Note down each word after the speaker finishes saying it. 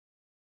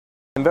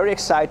I'm very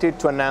excited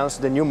to announce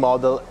the new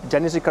model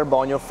Genesi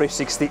Carbonio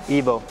 360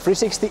 Evo.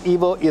 360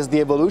 Evo is the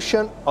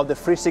evolution of the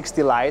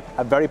 360 Lite,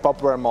 a very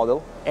popular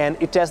model,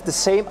 and it has the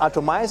same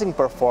atomizing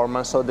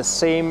performance, so the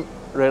same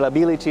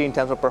reliability in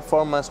terms of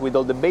performance with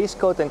all the base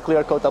coat and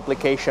clear coat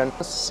application,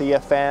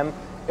 CFM,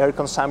 air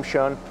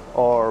consumption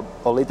or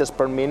liters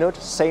per minute,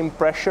 same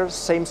pressure,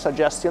 same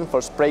suggestion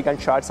for spray gun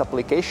charge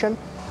application,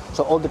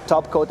 so all the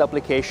top coat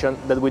application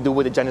that we do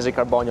with the Genesi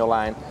Carbonio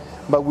line.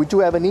 But we do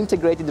have an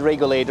integrated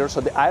regulator,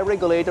 so the eye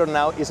regulator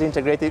now is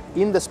integrated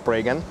in the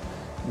spray gun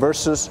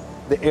versus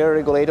the air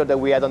regulator that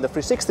we had on the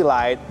 360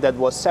 Lite that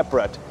was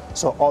separate.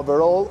 So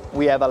overall,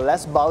 we have a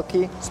less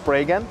bulky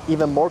spray gun,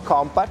 even more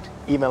compact,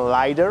 even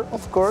lighter,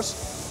 of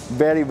course,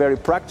 very, very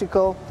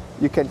practical.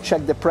 You can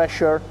check the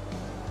pressure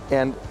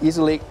and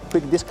easily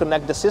quick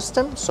disconnect the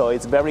system, so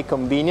it's very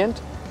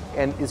convenient,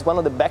 and it's one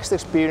of the best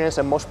experience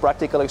and most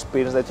practical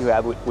experience that you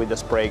have with the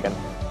spray gun.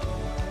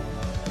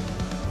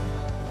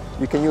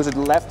 You can use it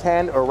left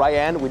hand or right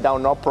hand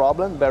without no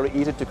problem, very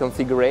easy to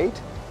configure.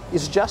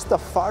 It's just a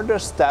further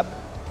step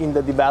in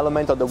the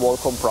development of the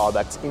Walcom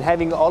products, in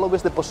having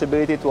always the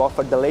possibility to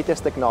offer the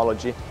latest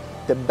technology,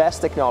 the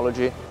best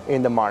technology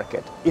in the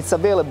market. It's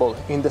available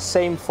in the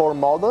same 4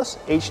 models: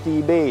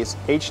 HTE-base,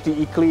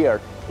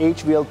 HTE-clear,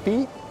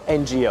 HVLP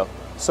and Geo.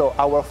 So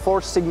our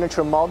 4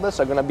 signature models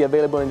are going to be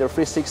available in the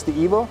 360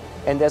 Evo,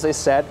 and as I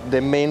said, the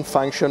main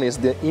function is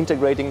the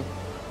integrating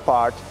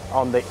part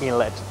on the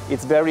inlet.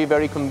 It's very,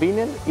 very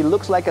convenient. It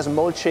looks like a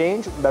small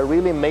change, but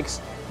really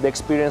makes the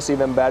experience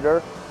even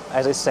better.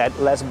 As I said,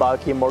 less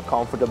bulky, more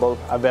comfortable,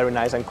 a very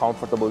nice and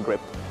comfortable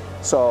grip.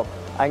 So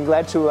I'm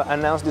glad to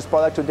announce this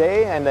product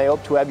today, and I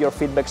hope to have your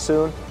feedback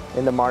soon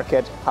in the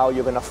market, how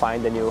you're going to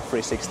find the new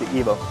 360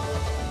 Evo.